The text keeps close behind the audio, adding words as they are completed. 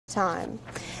time.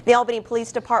 The Albany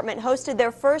Police Department hosted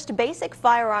their first basic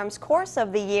firearms course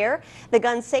of the year. The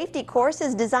gun safety course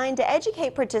is designed to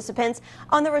educate participants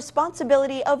on the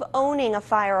responsibility of owning a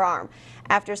firearm.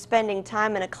 After spending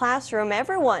time in a classroom,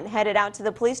 everyone headed out to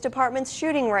the police department's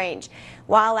shooting range.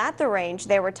 While at the range,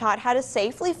 they were taught how to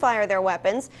safely fire their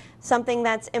weapons, something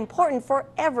that's important for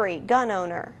every gun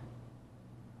owner.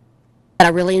 I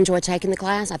really enjoy taking the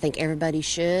class. I think everybody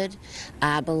should.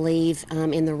 I believe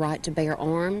in the right to bear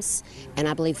arms, and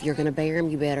I believe if you're going to bear them,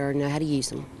 you better know how to use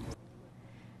them.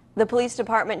 The police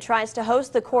department tries to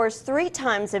host the course 3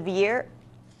 times a year.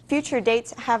 Future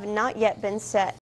dates have not yet been set.